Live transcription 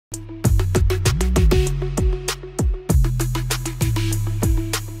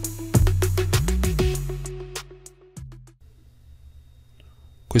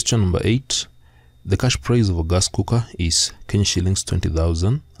Question number 8. The cash price of a gas cooker is Kenya shillings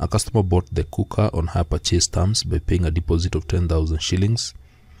 20,000. A customer bought the cooker on hire purchase terms by paying a deposit of 10,000 shillings,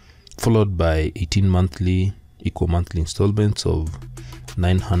 followed by 18 monthly equal monthly installments of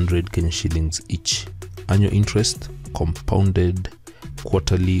 900 Kenya shillings each. Annual interest compounded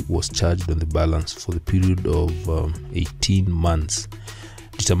quarterly was charged on the balance for the period of 18 months.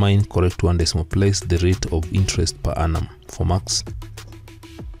 Determine correct one decimal place the rate of interest per annum. For marks,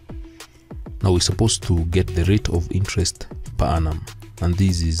 now we're supposed to get the rate of interest per annum, and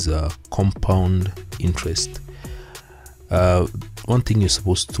this is compound interest. One thing you're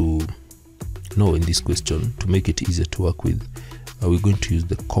supposed to know in this question to make it easier to work with, we're going to use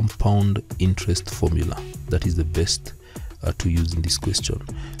the compound interest formula. That is the best to use in this question.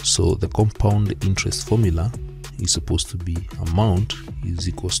 So the compound interest formula is supposed to be amount is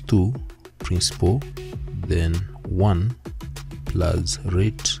equals to principal, then 1 plus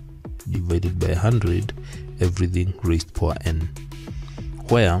rate divided by 100, everything raised power n,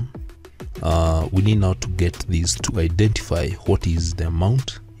 where we need now to get these to identify what is the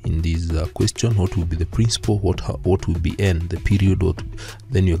amount in this question, what will be the principal, what will be n, the period,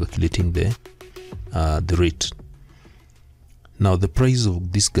 then you're calculating the rate. Now the price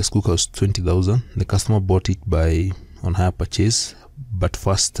of this gas cooker was 20,000. The customer bought it on hire purchase, but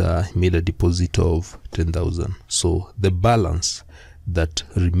first made a deposit of 10,000. So the balance that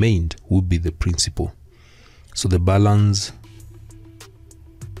remained would be the principal. So the balance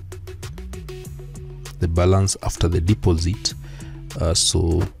after the deposit,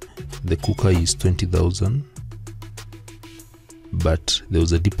 so the cooker is 20,000, but there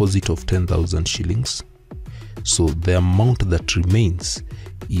was a deposit of 10,000 shillings. So the amount that remains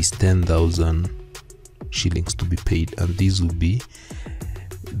is 10,000 shillings to be paid, and this will be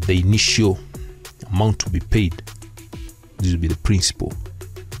the initial amount to be paid. This will be the principal.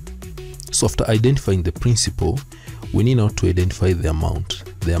 So after identifying the principal, we need now to identify the amount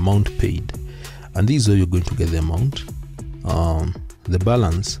paid, and this is how you're going to get the amount. The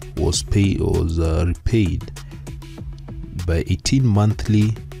balance was repaid by 18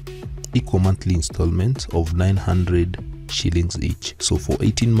 monthly equal monthly installments of 900 shillings each. So for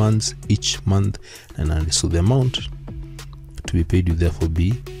 18 months, each month 900. So the amount to be paid will therefore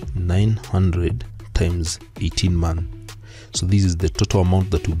be 900 times 18 months. So this is the total amount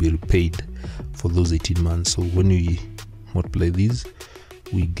that will be repaid for those 18 months. So when we multiply these,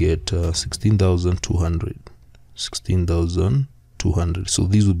 we get 16,200. 16,200. So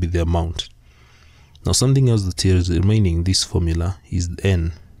this will be the amount. Now something else that is remaining in this formula is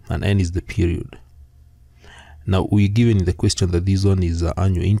n, and n is the period. Now we're given in the question that this one is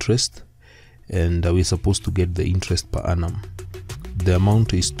annual interest, and we're supposed to get the interest per annum. The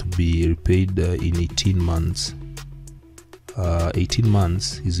amount is to be repaid in 18 months. 18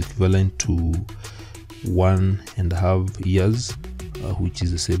 months is equivalent to 1.5 years, which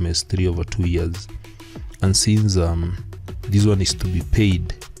is the same as 3/2 years. And since this one is to be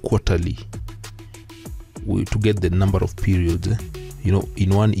paid quarterly, to get the number of periods, you know,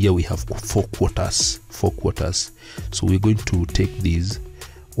 in 1 year we have 4 quarters. So we're going to take these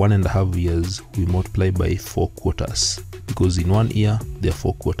 1.5 years, we multiply by 4 quarters, because in 1 year there are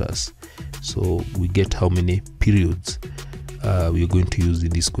 4 quarters. So we get how many periods we are going to use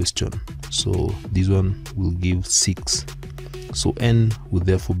in this question. So this one will give 6. So n will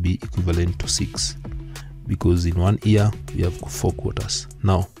therefore be equivalent to 6, because in 1 year we have 4 quarters.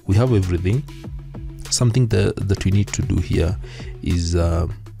 Now we have everything. Something that we need to do here is to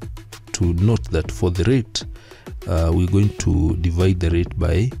note that for the rate, we're going to divide the rate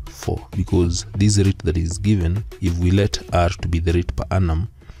by 4, because this rate that is given, if we let r to be the rate per annum,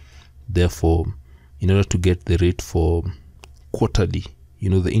 therefore in order to get the rate for quarterly, you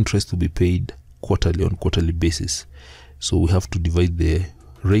know, the interest will be paid quarterly on quarterly basis. So we have to divide the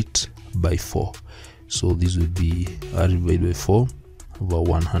rate by 4. So this will be r divided by 4 over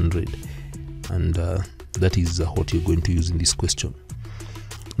 100, and that is what you're going to use in this question.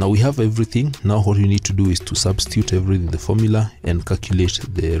 Now we have everything. Now what we need to do is to substitute everything in the formula and calculate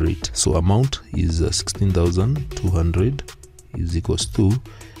the rate. So amount is 16,200 is equals to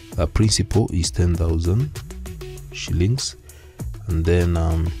principal is 10,000 shillings, and then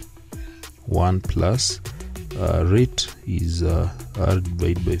 1 plus rate is r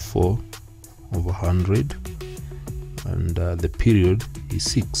divided by 4 over 100, and the period is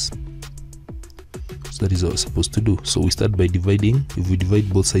 6. So that is what we're supposed to do. So we start by dividing. If we divide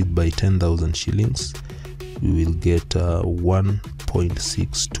both sides by 10,000 shillings, we will get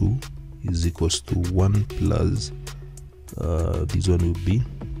 1.62 is equals to 1 plus this one will be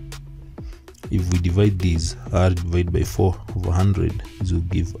if we divide these, r divided by 4 over 100, this will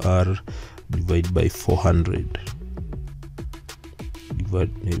give r divided by 400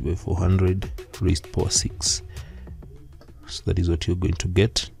 divided by 400 raised to power 6. So that is what you're going to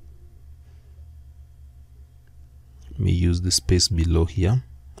get. Let me use the space below here.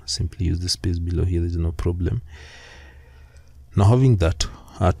 Simply use the space below here, there's no problem. Now having that,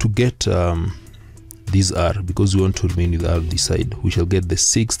 to get these r, because we want to remain with r this side, we shall get the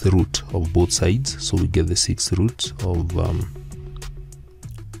 6th root of both sides. So we get the 6th root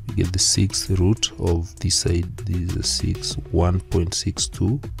of this side. This is 6,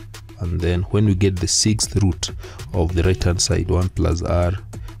 1.62, and then when we get the 6th root of the right hand side, 1 plus r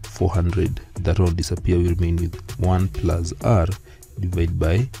 400, that will disappear. We remain with 1 plus r divided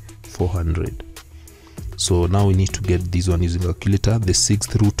by 400. So now we need to get this one using calculator, the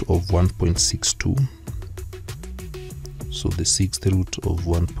 6th root of 1.62. So the 6th root of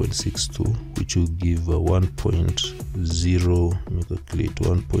 1.62, which will give 1.0, let me calculate,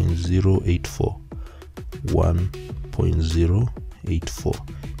 1.084. 1.084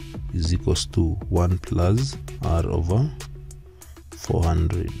 is equals to 1 plus r over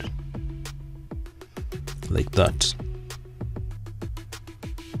 400, like that.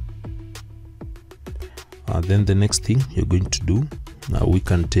 Then the next thing you're going to do, now we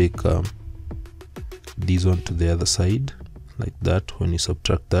can take this one to the other side, like that. When you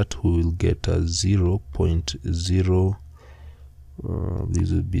subtract that, we will get a 0.0,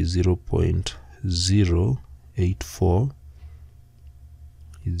 this will be 0.084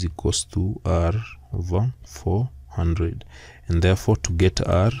 is equals to r over 400, and therefore to get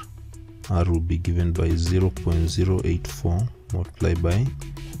r will be given by 0.084 multiplied by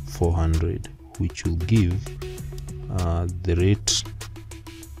 400, which will give the rate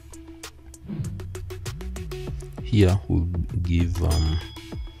here will give when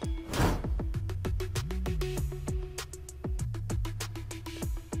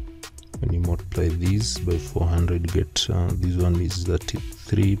you multiply these by 400, get this one is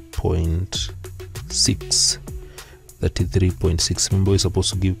 33.6. 33.6. Remember, we're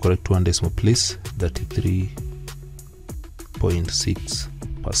supposed to give correct one decimal place,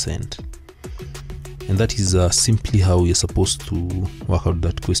 33.6%. And that is simply how you're supposed to work out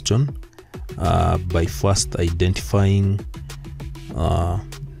that question, by first identifying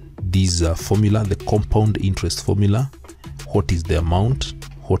this formula, the compound interest formula. What is the amount,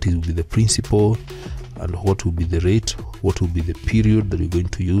 what will be the principal, and what will be the rate, what will be the period that we're going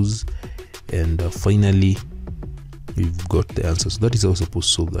to use, and finally we've got the answer. So that is how we're supposed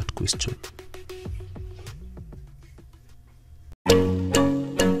to solve that question.